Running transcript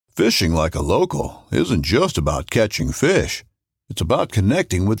Fishing like a local isn't just about catching fish. It's about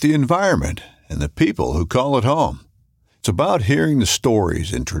connecting with the environment and the people who call it home. It's about hearing the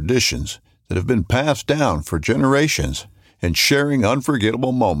stories and traditions that have been passed down for generations and sharing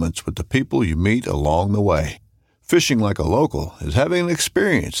unforgettable moments with the people you meet along the way. Fishing like a local is having an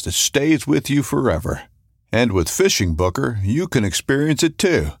experience that stays with you forever. And with Fishing Booker, you can experience it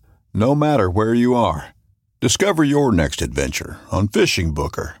too, no matter where you are. Discover your next adventure on Fishing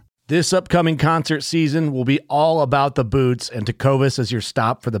Booker. This upcoming concert season will be all about the boots, and Tecovas is your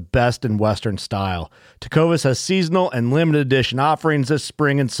stop for the best in Western style. Tecovas has seasonal and limited edition offerings this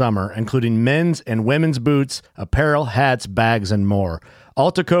spring and summer, including men's and women's boots, apparel, hats, bags, and more.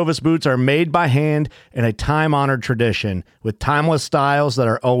 All Tecovas boots are made by hand in a time-honored tradition with timeless styles that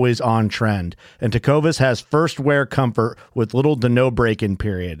are always on trend. And Tecovas has first wear comfort with little to no break-in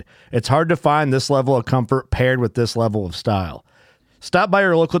period. It's hard to find this level of comfort paired with this level of style. Stop by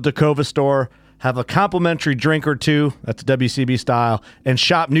your local Tecovas store, have a complimentary drink or two, that's WCB style, and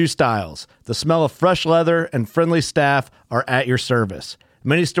shop new styles. The smell of fresh leather and friendly staff are at your service.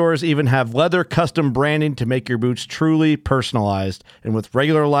 Many stores even have leather custom branding to make your boots truly personalized. And with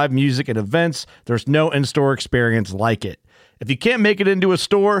regular live music and events, there's no in-store experience like it. If you can't make it into a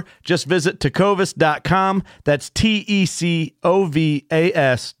store, just visit tecovas.com. That's TECOVAS.com.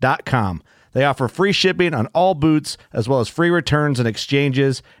 They offer free shipping on all boots, as well as free returns and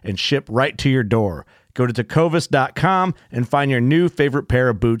exchanges, and ship right to your door. Go to tecovas.com and find your new favorite pair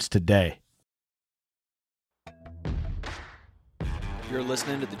of boots today. You're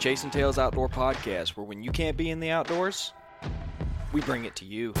listening to the Chasing Tales Outdoor Podcast, where when you can't be in the outdoors, we bring it to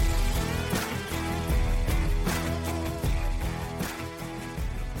you.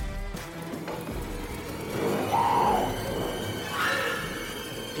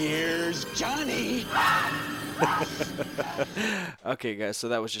 Here's Johnny. Okay, guys, so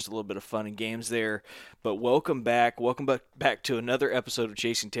that was just a little bit of fun and games there. But welcome back. Welcome back to another episode of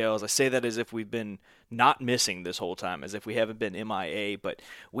Chasing Tales. I say that as if we've been not missing this whole time, as if we haven't been MIA. But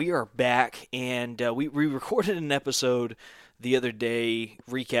we are back, and we recorded an episode the other day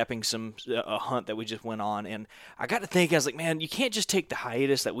recapping a hunt that we just went on. And I got to think, I was like, man, you can't just take the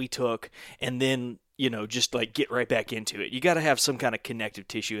hiatus that we took and then just like get right back into it. You got to have some kind of connective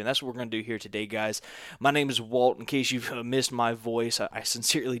tissue, and that's what we're going to do here today, guys. My name is Walt. In case you've missed my voice, I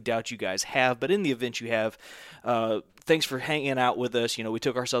sincerely doubt you guys have, but in the event you have, thanks for hanging out with us. We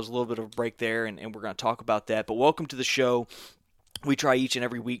took ourselves a little bit of a break there, and we're going to talk about that, but welcome to the show. We try each and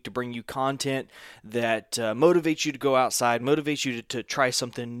every week to bring you content that motivates you to go outside, motivates you to try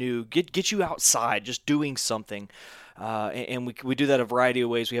something new, get you outside, just doing something. And we do that a variety of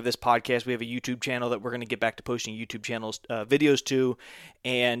ways. We have this podcast. We have a YouTube channel that we're going to get back to posting YouTube channels, videos to,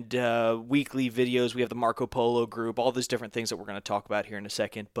 and weekly videos. We have the Marco Polo group, all these different things that we're going to talk about here in a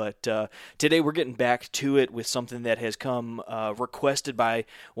second. But today we're getting back to it with something that has come requested by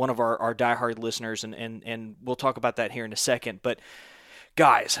one of our diehard listeners, and we'll talk about that here in a second. But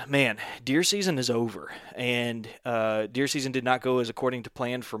guys, man, deer season is over, and deer season did not go as according to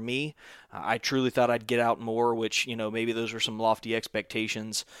plan for me. I truly thought I'd get out more, which, maybe those were some lofty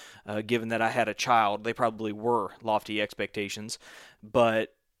expectations. Given that I had a child, they probably were lofty expectations,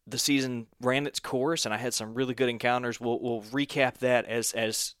 but the season ran its course, and I had some really good encounters. We'll recap that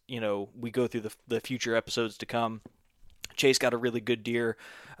as we go through the future episodes to come. Chase got a really good deer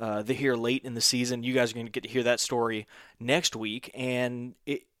here late in the season. You guys are going to get to hear that story next week, and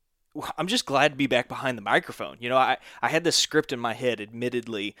I'm just glad to be back behind the microphone. I had this script in my head,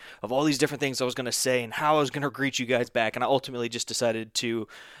 admittedly, of all these different things I was going to say and how I was going to greet you guys back, and I ultimately just decided to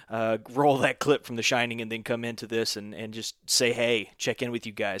roll that clip from The Shining and then come into this and just say, hey, check in with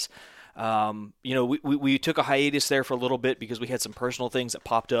you guys. We took a hiatus there for a little bit because we had some personal things that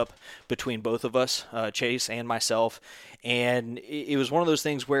popped up between both of us, Chase and myself, and it was one of those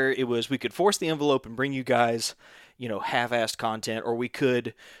things where we could force the envelope and bring you guys, half-assed content, or we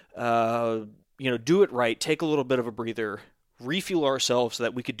could, do it right, take a little bit of a breather, refuel ourselves so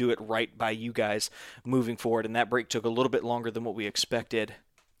that we could do it right by you guys moving forward, and that break took a little bit longer than what we expected,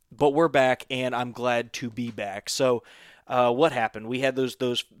 but we're back, and I'm glad to be back. So what happened? We had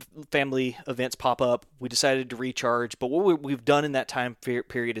those family events pop up. We decided to recharge, but what we've done in that time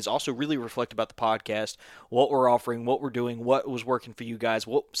period is also really reflect about the podcast, what we're offering, what we're doing, what was working for you guys,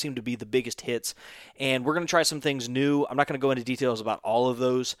 what seemed to be the biggest hits, and we're going to try some things new. I'm not going to go into details about all of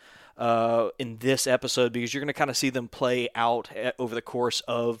those in this episode because you're going to kind of see them play out over the course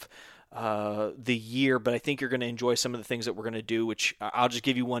of the year, but I think you're going to enjoy some of the things that we're going to do, which I'll just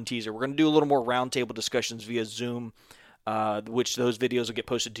give you one teaser. We're going to do a little more roundtable discussions via Zoom which those videos will get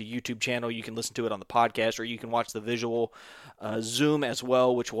posted to YouTube channel. You can listen to it on the podcast, or you can watch the visual Zoom as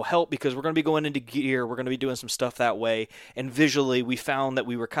well, which will help because we're going to be going into gear. We're going to be doing some stuff that way. And visually, we found that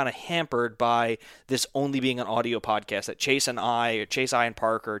we were kind of hampered by this only being an audio podcast, that Chase and I, or Chase I and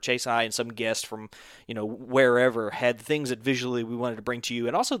Parker, or Chase I and some guest from, wherever had things that visually we wanted to bring to you.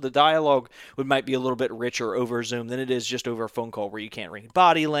 And also the dialogue might be a little bit richer over Zoom than it is just over a phone call where you can't read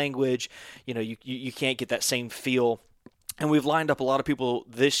body language. You can't get that same feel. And we've lined up a lot of people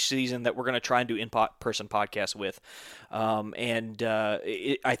this season that we're going to try and do in-person podcasts with.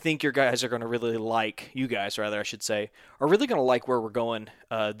 I think you guys are really going to like where we're going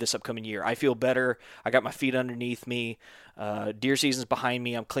this upcoming year. I feel better. I got my feet underneath me. Deer season's behind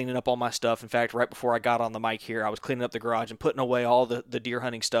me. I'm cleaning up all my stuff. In fact, right before I got on the mic here, I was cleaning up the garage and putting away all the deer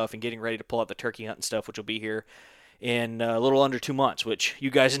hunting stuff and getting ready to pull out the turkey hunting stuff, which will be here in a little under 2 months, which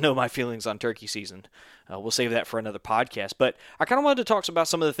you guys know my feelings on turkey season. We'll save that for another podcast. But I kind of wanted to talk about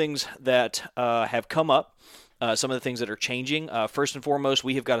some of the things that have come up, some of the things that are changing. First and foremost,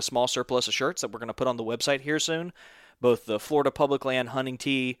 we have got a small surplus of shirts that we're going to put on the website here soon, both the Florida Public Land hunting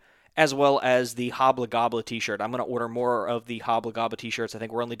tee as well as the Hobla Gobla t-shirt. I'm going to order more of the Hobla Gobla t-shirts. I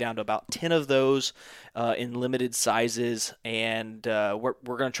think we're only down to about 10 of those in limited sizes, and we're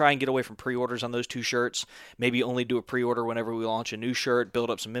going to try and get away from pre-orders on those 2 shirts. Maybe only do a pre-order whenever we launch a new shirt, build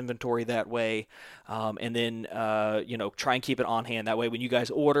up some inventory that way, and then try and keep it on hand. That way when you guys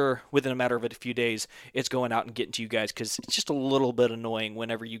order, within a matter of a few days, it's going out and getting to you guys, because it's just a little bit annoying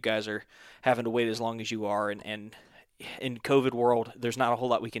whenever you guys are having to wait as long as you are, and in COVID world, there's not a whole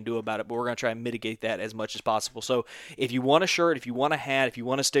lot we can do about it, but we're going to try and mitigate that as much as possible. So if you want a shirt, if you want a hat, if you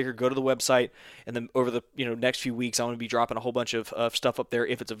want a sticker, go to the website, and then over the next few weeks, I'm going to be dropping a whole bunch of stuff up there.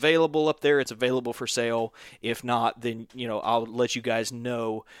 If it's available up there, it's available for sale. If not, then I'll let you guys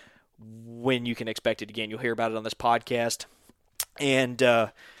know when you can expect it again. You'll hear about it on this podcast, and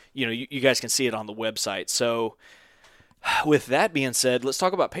you guys can see it on the website. So with that being said, let's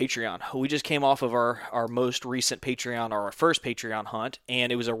talk about Patreon. We just came off of our most recent Patreon, or our first Patreon hunt,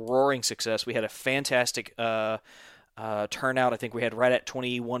 and it was a roaring success. We had a fantastic turnout. I think we had right at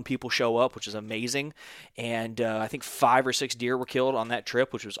 21 people show up, which is amazing. And I think 5 or 6 deer were killed on that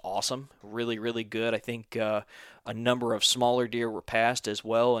trip, which was awesome. Really, really good. I think a number of smaller deer were passed as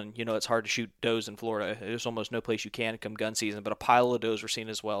well. And, it's hard to shoot does in Florida. There's almost no place you can come gun season, but a pile of does were seen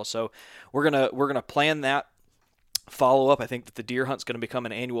as well. So we're gonna plan that follow up. I think that the deer hunt's going to become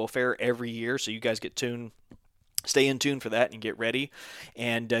an annual affair every year, so you guys stay in tune for that and get ready.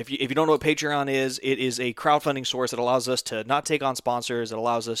 And if you don't know what Patreon is, it is a crowdfunding source that allows us to not take on sponsors. It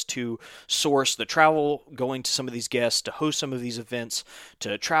allows us to source the travel, going to some of these guests, to host some of these events,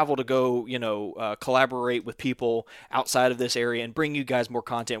 to travel, to go, collaborate with people outside of this area and bring you guys more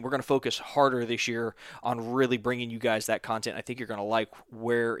content. We're going to focus harder this year on really bringing you guys that content. I think you're going to like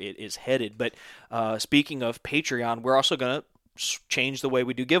where it is headed. But speaking of Patreon, we're also going to change the way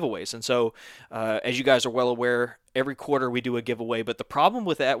we do giveaways. And so, as you guys are well aware, every quarter we do a giveaway, but the problem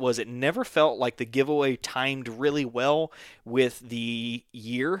with that was it never felt like the giveaway timed really well with the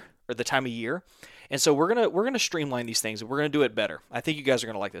year, or the time of year. And so we're gonna streamline these things, and we're gonna do it better. I think you guys are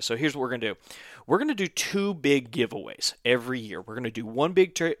gonna like this. So here's what we're gonna do. We're gonna do 2 big giveaways every year. We're gonna do 1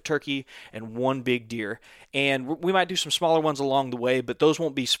 big turkey and 1 big deer, and we might do some smaller ones along the way, but those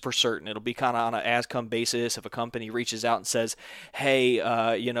won't be for certain. It'll be kind of on an as-come basis. If a company reaches out and says, "Hey,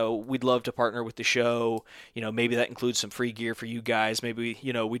 we'd love to partner with the show," maybe that includes some free gear for you guys. Maybe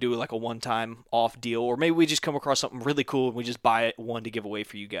we do like a one-time off deal, or maybe we just come across something really cool and we just buy one to give away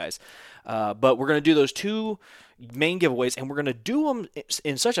for you guys. But we're going to do those 2 main giveaways, and we're going to do them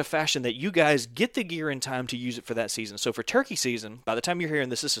in such a fashion that you guys get the gear in time to use it for that season. So for turkey season, by the time you're hearing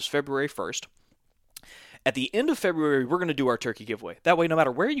this is February 1st. At the end of February, we're going to do our turkey giveaway. That way, no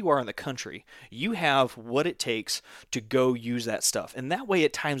matter where you are in the country, you have what it takes to go use that stuff. And that way,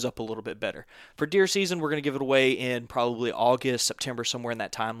 it times up a little bit better. For deer season, we're going to give it away in probably August, September, somewhere in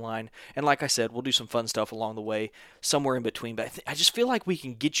that timeline. And like I said, we'll do some fun stuff along the way, somewhere in between. But I just feel like we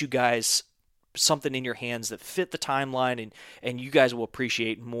can get you guys something in your hands that fit the timeline, and you guys will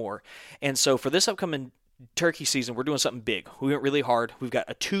appreciate more. And so for this upcoming turkey season, we're doing something big. We went really hard. We've got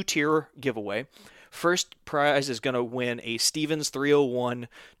a 2-tier giveaway. First prize is going to win a Stevens 301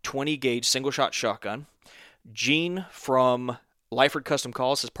 20-gauge single-shot shotgun. Gene from Lyford Custom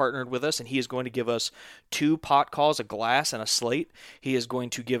Calls has partnered with us, and he is going to give us 2 pot calls, a glass and a slate. He is going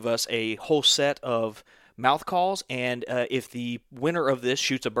to give us a whole set of mouth calls, and if the winner of this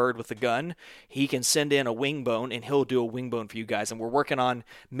shoots a bird with a gun, he can send in a wing bone, and he'll do a wing bone for you guys. And we're working on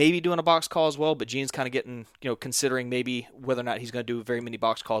maybe doing a box call as well, but Gene's kind of getting, considering maybe whether or not he's going to do very many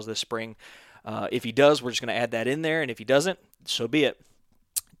box calls this spring. If he does, we're just going to add that in there, and if he doesn't, so be it.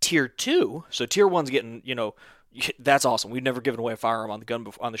 Tier 2, so Tier 1's getting, that's awesome. We've never given away a firearm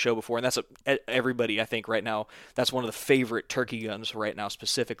on the show before, and that's everybody, I think, right now. That's one of the favorite turkey guns right now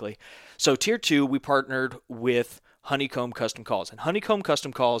specifically. So Tier 2, we partnered with Honeycomb Custom Calls, and Honeycomb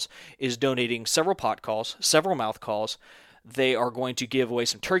Custom Calls is donating several pot calls, several mouth calls. They are going to give away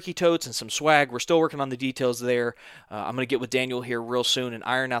some turkey totes and some swag. We're still working on the details there. I'm going to get with Daniel here real soon and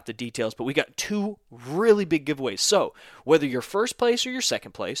iron out the details. But we got 2 really big giveaways. So whether you're first place or you're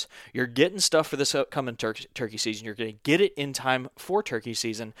second place, you're getting stuff for this upcoming turkey season. You're going to get it in time for turkey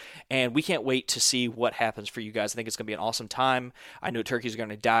season. And we can't wait to see what happens for you guys. I think it's going to be an awesome time. I know turkeys are going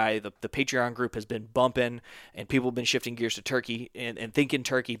to die. The Patreon group has been bumping, and people have been shifting gears to turkey and thinking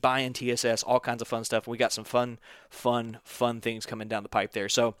turkey, buying TSS, all kinds of fun stuff. We got some fun things coming down the pipe there.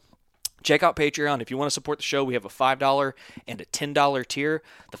 So check out Patreon. If you want to support the show, we have a $5 and a $10 tier.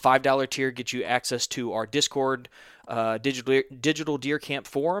 The $5 tier gets you access to our Discord digital deer camp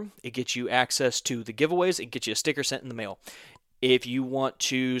forum. It gets you access to the giveaways. It gets you a sticker sent in the mail. If you want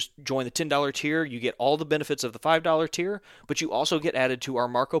to join the $10 tier, you get all the benefits of the $5 tier, but you also get added to our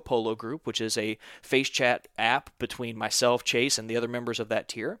Marco Polo group, which is a face chat app between myself, Chase, and the other members of that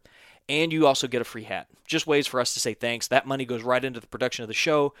tier. And you also get a free hat. Just ways for us to say thanks. That money goes right into the production of the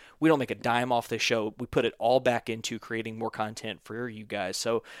show. We don't make a dime off this show. We put it all back into creating more content for you guys.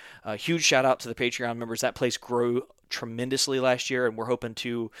 So a huge shout out to the Patreon members. That place grew tremendously last year, and we're hoping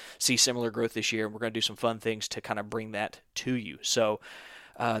to see similar growth this year. And we're going to do some fun things to kind of bring that to you. So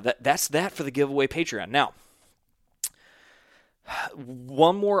that's that for the giveaway Patreon. Now,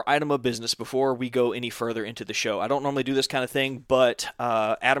 one more item of business before we go any further into the show. I don't normally do this kind of thing, but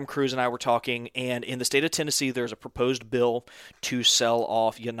Adam Cruz and I were talking, and in the state of Tennessee, there's a proposed bill to sell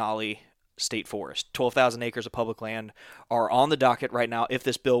off Yanali State Forest. 12,000 acres of public land are on the docket right now if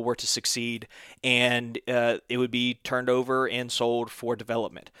this bill were to succeed, and it would be turned over and sold for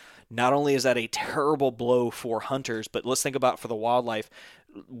development. Not only is that a terrible blow for hunters, but let's think about for the wildlife.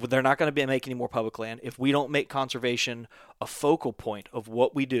 They're not going to be making any more public land. If we don't make conservation a focal point of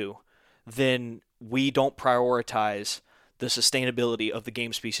what we do, then we don't prioritize the sustainability of the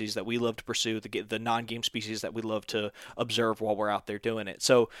game species that we love to pursue, the non-game species that we love to observe while we're out there doing it.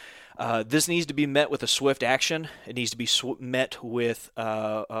 So this needs to be met with a swift action. It needs to be met with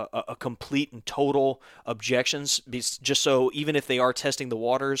a complete and total objections, just so even if they are testing the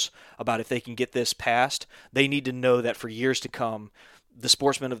waters about if they can get this passed, they need to know that for years to come, the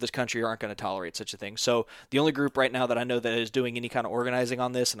sportsmen of this country aren't going to tolerate such a thing. So the only group right now that I know that is doing any kind of organizing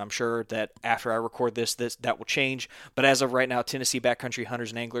on this, and I'm sure that after I record this that will change, but as of right now, Tennessee Backcountry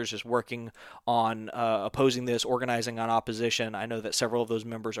Hunters and Anglers is working on opposing this, organizing on opposition. I know that several of those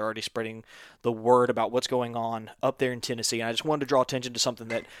members are already spreading the word about what's going on up there in Tennessee, and I just wanted to draw attention to something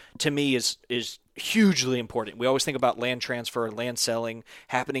that to me is hugely important. We always think about land transfer and land selling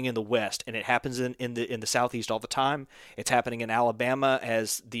happening in the West, and it happens in the Southeast all the time. It's happening in Alabama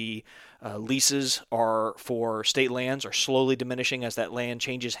as the leases are for state lands are slowly diminishing as that land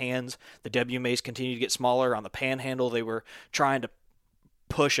changes hands. The WMAs continue to get smaller. On the Panhandle, they were trying to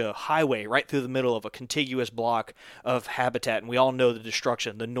push a highway right through the middle of a contiguous block of habitat, and we all know the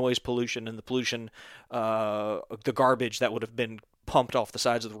destruction, the noise pollution, and the pollution, the garbage that would have been pumped off the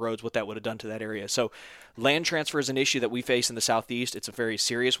sides of the roads, what that would have done to that area. So land transfer is an issue that we face in the Southeast. It's a very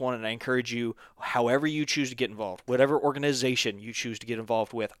serious one, and I encourage you, however you choose to get involved, whatever organization you choose to get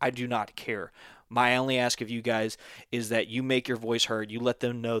involved with, I do not care. My only ask of you guys is that you make your voice heard. You let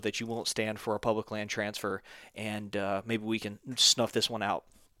them know that you won't stand for a public land transfer, and maybe we can snuff this one out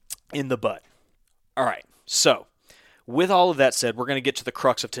in the butt. All right, so with all of that said, we're going to get to the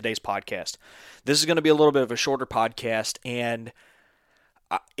crux of today's podcast. This is going to be a little bit of a shorter podcast, and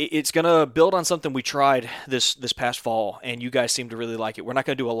it's going to build on something we tried this past fall, and you guys seem to really like it. We're not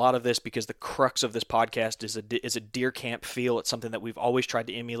going to do a lot of this because the crux of this podcast is a deer camp feel. It's something that we've always tried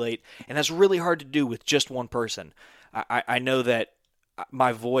to emulate, and that's really hard to do with just one person. I know that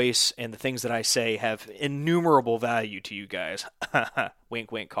my voice and the things that I say have innumerable value to you guys.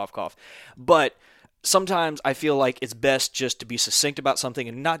 Wink, wink, cough, cough. But sometimes I feel like it's best just to be succinct about something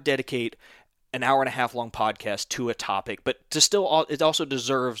and not dedicate an hour and a half long podcast to a topic, but it also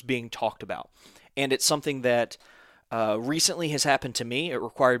deserves being talked about. And it's something that recently has happened to me. It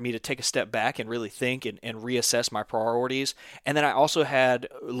required me to take a step back and really think and reassess my priorities. And then I also had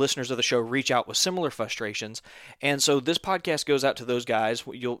listeners of the show reach out with similar frustrations. And so this podcast goes out to those guys.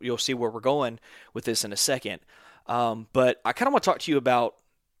 You'll see where we're going with this in a second. But I kind of want to talk to you about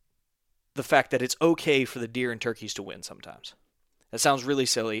the fact that it's okay for the deer and turkeys to win sometimes. That sounds really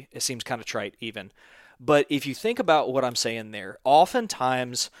silly. It seems kind of trite even. But if you think about what I'm saying there,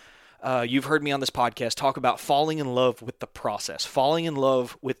 oftentimes You've heard me on this podcast talk about falling in love with the process, falling in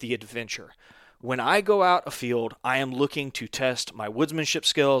love with the adventure. When I go out afield, I am looking to test my woodsmanship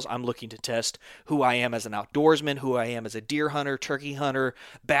skills. I'm looking to test who I am as an outdoorsman, who I am as a deer hunter, turkey hunter,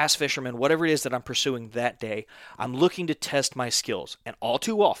 bass fisherman, whatever it is that I'm pursuing that day. I'm looking to test my skills. And all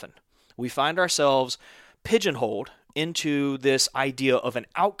too often, we find ourselves pigeonholed into this idea of an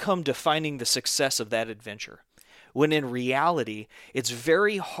outcome defining the success of that adventure. When in reality, it's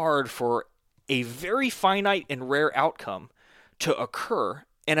very hard for a very finite and rare outcome to occur.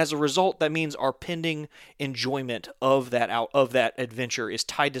 And as a result, that means our pending enjoyment of that adventure is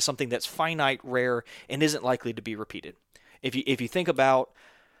tied to something that's finite, rare, and isn't likely to be repeated. If you think about,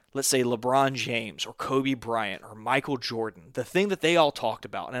 let's say, LeBron James or Kobe Bryant or Michael Jordan, the thing that they all talked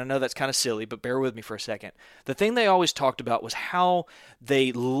about, and I know that's kind of silly, but bear with me for a second. The thing they always talked about was how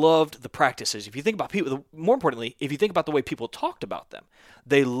they loved the practices. If you think about people, more importantly, if you think about the way people talked about them,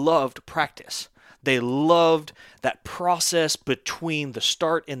 they loved practice. They loved that process between the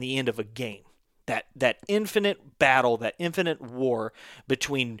start and the end of a game. That infinite battle, that infinite war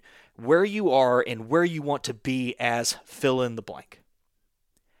between where you are and where you want to be as fill in the blank.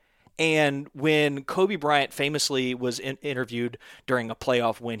 And when Kobe Bryant famously was interviewed during a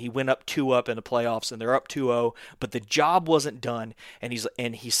playoff win, he went up 2-up in the playoffs, and they're up 2-0, but the job wasn't done. And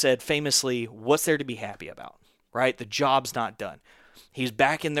he said famously, "What's there to be happy about?" Right? The job's not done. He's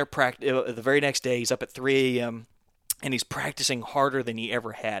back in their practice the very next day. He's up at 3 a.m. and he's practicing harder than he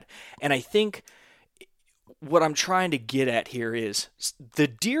ever had. And I think what I'm trying to get at here is the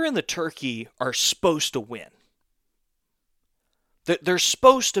deer and the turkey are supposed to win. They're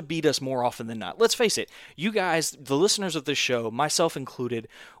supposed to beat us more often than not. Let's face it, you guys, the listeners of this show, myself included,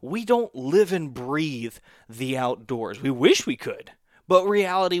 we don't live and breathe the outdoors. We wish we could. But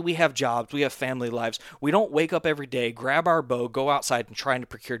reality, we have jobs, we have family lives. We don't wake up every day, grab our bow, go outside and try to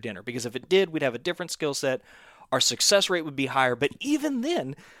procure dinner. Because if it did, we'd have a different skill set. Our success rate would be higher. But even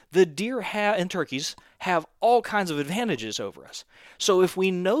then, the deer and turkeys have all kinds of advantages over us. So if we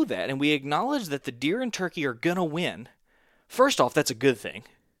know that and we acknowledge that the deer and turkey are going to win, first off, that's a good thing.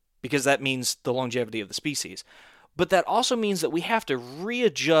 Because that means the longevity of the species. But that also means that we have to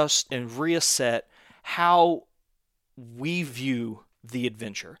readjust and reset how we view the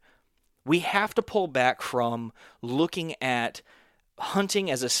adventure. We have to pull back from looking at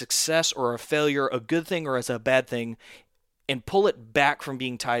hunting as a success or a failure, a good thing or as a bad thing, and pull it back from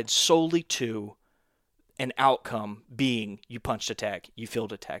being tied solely to an outcome being you punched a tag, you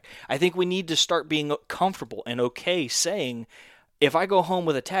filled a tag. I think we need to start being comfortable and okay saying, if I go home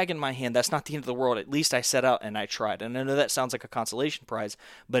with a tag in my hand, that's not the end of the world. At least I set out and I tried. And I know that sounds like a consolation prize,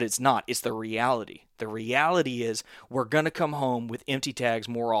 but it's not. It's the reality. The reality is we're going to come home with empty tags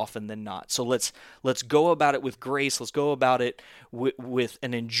more often than not. So let's go about it with grace. Let's go about it with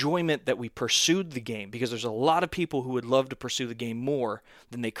an enjoyment that we pursued the game, because there's a lot of people who would love to pursue the game more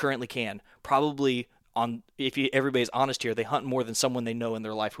than they currently can. Probably, everybody's honest here, they hunt more than someone they know in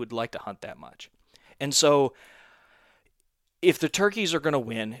their life who would like to hunt that much. And so if the turkeys are going to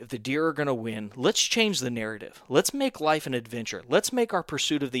win, if the deer are going to win, let's change the narrative. Let's make life an adventure. Let's make our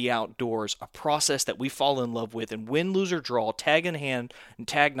pursuit of the outdoors a process that we fall in love with, and win, lose, or draw, tag in hand and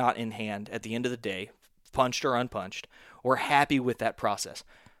tag not in hand at the end of the day, punched or unpunched, we're happy with that process.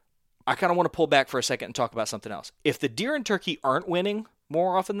 I kind of want to pull back for a second and talk about something else. If the deer and turkey aren't winning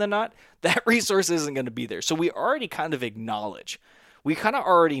more often than not, that resource isn't going to be there. So we already kind of acknowledge, we kind of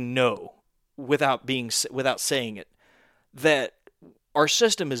already know without saying it, that our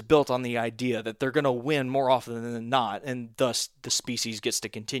system is built on the idea that they're going to win more often than not, and thus the species gets to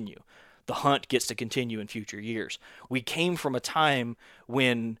continue. The hunt gets to continue in future years. We came from a time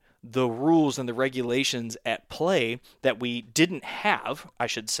when the rules and the regulations at play that we didn't have, I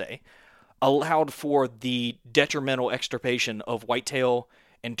should say, allowed for the detrimental extirpation of whitetail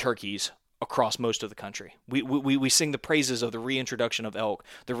and turkeys across most of the country. We sing the praises of the reintroduction of elk,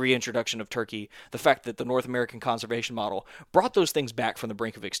 the reintroduction of turkey, the fact that the North American conservation model brought those things back from the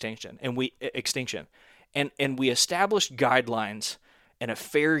brink of extinction, and we established guidelines and a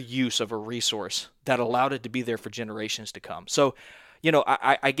fair use of a resource that allowed it to be there for generations to come. So,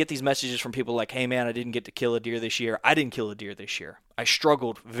 I get these messages from people like, hey man, I didn't get to kill a deer this year. I didn't kill a deer this year. I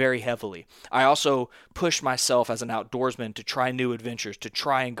struggled very heavily. I also pushed myself as an outdoorsman to try new adventures, to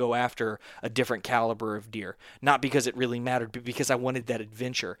try and go after a different caliber of deer. Not because it really mattered, but because I wanted that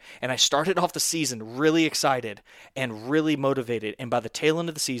adventure. And I started off the season really excited and really motivated. And by the tail end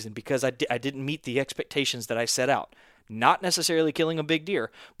of the season, because I didn't meet the expectations that I set out, not necessarily killing a big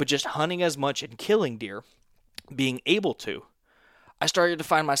deer, but just hunting as much and killing deer, being able to, I started to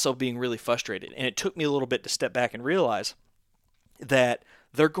find myself being really frustrated. And it took me a little bit to step back and realize that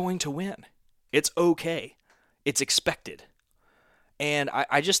they're going to win. It's okay. It's expected. And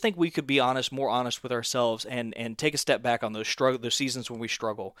I just think we could be more honest with ourselves and take a step back on those seasons when we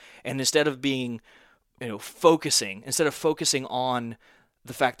struggle. And instead of focusing on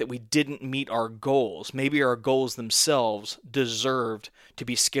the fact that we didn't meet our goals, maybe our goals themselves deserved to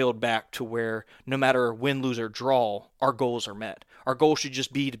be scaled back to where no matter win, lose, or draw, our goals are met. Our goal should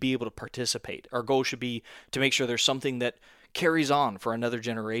just be to be able to participate. Our goal should be to make sure there's something that carries on for another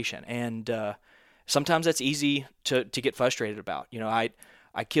generation. And sometimes that's easy to get frustrated about. I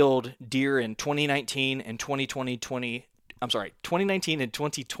killed deer in 2019 and 2020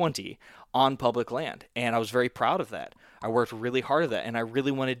 on public land, and I was very proud of that. I worked really hard at that, and I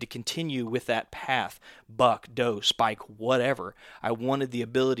really wanted to continue with that path, buck, doe, spike, whatever. I wanted the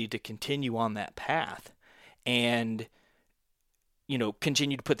ability to continue on that path and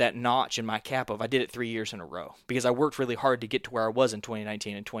continue to put that notch in my cap of I did it 3 years in a row, because I worked really hard to get to where I was in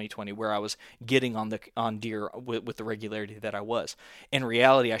 2019 and 2020, where I was getting on deer with the regularity that I was. In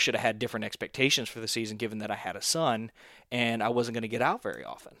reality, I should have had different expectations for the season, given that I had a son and I wasn't going to get out very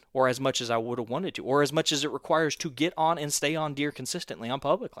often, or as much as I would have wanted to, or as much as it requires to get on and stay on deer consistently on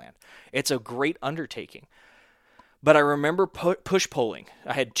public land. It's a great undertaking. But I remember push polling.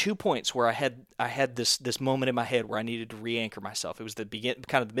 I had 2 points where I had this moment in my head where I needed to re-anchor myself. It was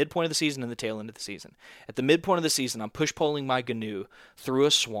kind of the midpoint of the season and the tail end of the season. At the midpoint of the season, I'm push polling my GNU through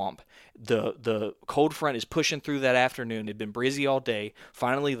a swamp. The cold front is pushing through that afternoon. It had been breezy all day.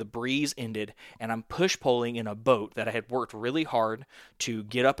 Finally, the breeze ended, and I'm push polling in a boat that I had worked really hard to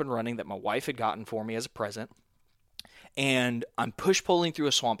get up and running, that my wife had gotten for me as a present. And I'm push-pulling through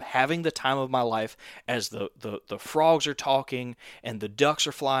a swamp, having the time of my life as the frogs are talking and the ducks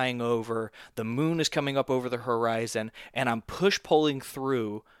are flying over, the moon is coming up over the horizon, and I'm push-pulling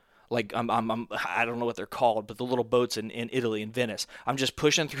through, like I don't know what they're called, but the little boats in Italy, in Venice. I'm just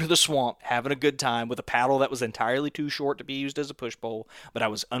pushing through the swamp, having a good time with a paddle that was entirely too short to be used as a push pole, but I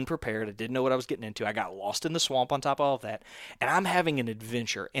was unprepared. I didn't know what I was getting into. I got lost in the swamp on top of all of that, and I'm having an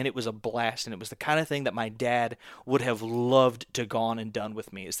adventure, and it was a blast, and it was the kind of thing that my dad would have loved to gone and done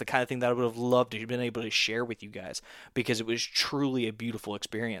with me. It's the kind of thing that I would have loved to have been able to share with you guys, because it was truly a beautiful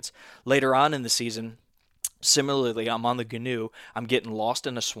experience. Later on in the season, similarly, I'm on the GNU. I'm getting lost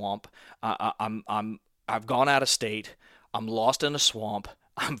in a swamp. I've gone out of state. I'm lost in a swamp.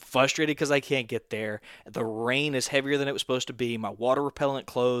 I'm frustrated because I can't get there. The rain is heavier than it was supposed to be. My water repellent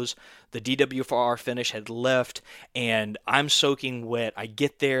clothes, the DWR finish had left, and I'm soaking wet. I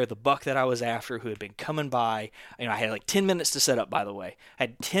get there. The buck that I was after, who had been coming by, I had like 10 minutes to set up, by the way. I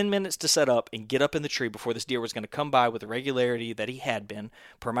had 10 minutes to set up and get up in the tree before this deer was going to come by with the regularity that he had been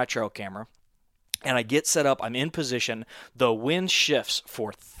per my trail camera. And I get set up, I'm in position, the wind shifts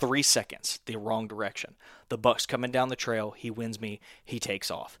for 3 seconds the wrong direction. The buck's coming down the trail, he wins me, he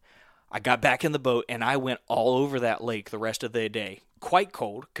takes off. I got back in the boat, and I went all over that lake the rest of the day. Quite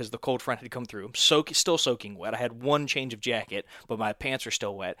cold, because the cold front had come through. I'm still soaking wet. I had one change of jacket, but my pants are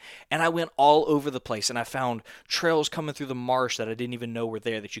still wet. And I went all over the place, and I found trails coming through the marsh that I didn't even know were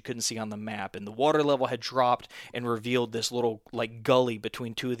there, that you couldn't see on the map. And the water level had dropped and revealed this little gully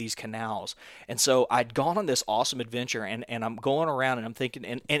between two of these canals. And so I'd gone on this awesome adventure, and I'm going around, and I'm thinking,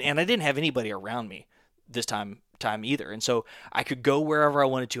 and I didn't have anybody around me this time either, and so I could go wherever I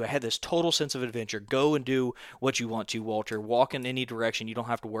wanted to. I had this total sense of adventure. Go and do what you want to, Walter. Walk in any direction. You don't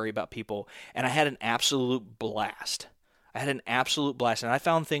have to worry about people. And I had an absolute blast. And I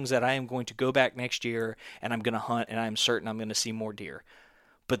found things that I am going to go back next year, and I'm going to hunt, and I'm certain I'm going to see more deer.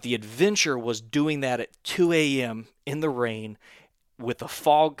 But the adventure was doing that at 2 a.m. in the rain, with the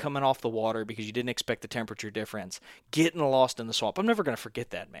fog coming off the water because you didn't expect the temperature difference, getting lost in the swamp. I'm never going to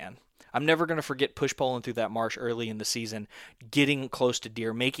forget that, man. I'm never going to forget push-pulling through that marsh early in the season, getting close to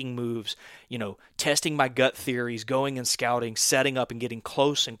deer, making moves, testing my gut theories, going and scouting, setting up and getting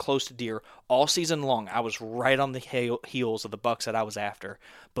close and close to deer. All season long, I was right on the heels of the bucks that I was after,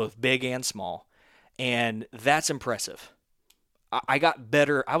 both big and small. And that's impressive. I got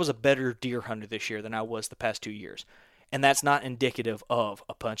better. I was a better deer hunter this year than I was the past 2 years. And that's not indicative of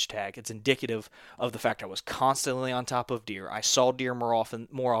a punch tag. It's indicative of the fact I was constantly on top of deer. I saw deer more often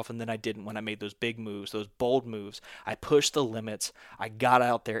than I didn't when I made those big moves, those bold moves. I pushed the limits. I got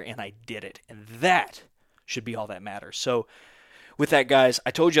out there and I did it. And that should be all that matters. So with that, guys,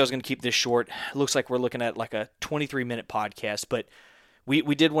 I told you I was going to keep this short. It looks like we're looking at like a 23-minute podcast, but we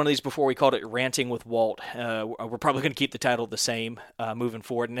did one of these before. We called it Ranting with Walt. We're probably going to keep the title the same moving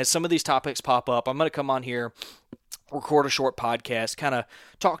forward. And as some of these topics pop up, I'm going to come on here, record a short podcast, kind of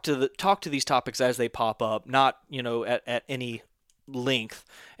talk to these topics as they pop up, not at any length,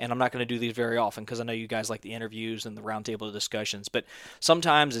 and I'm not going to do these very often because I know you guys like the interviews and the roundtable discussions, but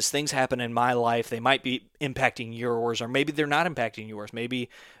sometimes as things happen in my life, they might be impacting yours, or maybe they're not impacting yours. Maybe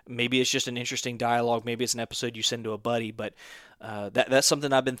it's just an interesting dialogue. Maybe it's an episode you send to a buddy, but that's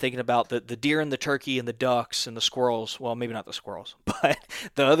something I've been thinking about. The deer and the turkey and the ducks and the squirrels, well, maybe not the squirrels, but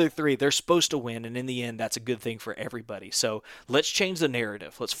the other three, they're supposed to win, and in the end, that's a good thing for everybody. So let's change the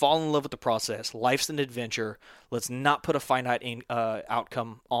narrative. Let's fall in love with the process. Life's an adventure. Let's not put a finite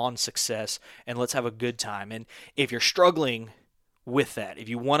outcome on success, and let's have a good time. And if you're struggling with that, if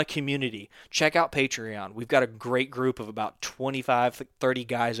you want a community, check out Patreon. We've got a great group of about 25, 30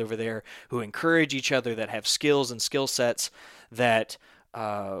 guys over there who encourage each other, that have skills and skill sets that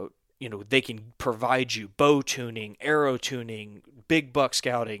they can provide you: bow tuning, arrow tuning, big buck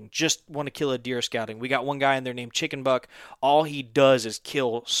scouting, just want to kill a deer scouting. We got one guy in there named Chicken Buck. All he does is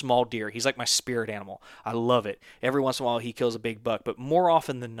kill small deer. He's like my spirit animal. I love it. Every once in a while he kills a big buck, but more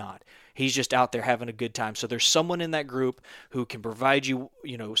often than not, he's just out there having a good time. So there's someone in that group who can provide you,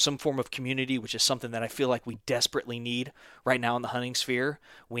 some form of community, which is something that I feel like we desperately need right now in the hunting sphere.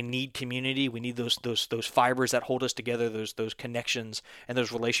 We need community. We need those fibers that hold us together, those connections and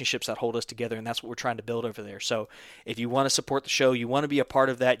those relationships that hold us together, and that's what we're trying to build over there. So if you want to support the show, you want to be a part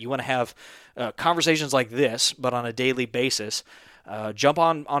of that, you want to have conversations like this, but on a daily basis, jump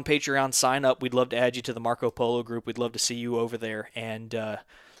on Patreon, sign up. We'd love to add you to the Marco Polo group. We'd love to see you over there. And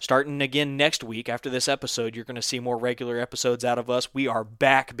starting again next week after this episode, you're going to see more regular episodes out of us. We are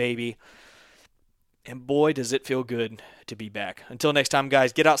back, baby. And boy, does it feel good to be back. Until next time,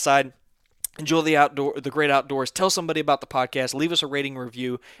 guys, get outside, enjoy the great outdoors, tell somebody about the podcast, leave us a rating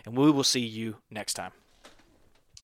review, and we will see you next time.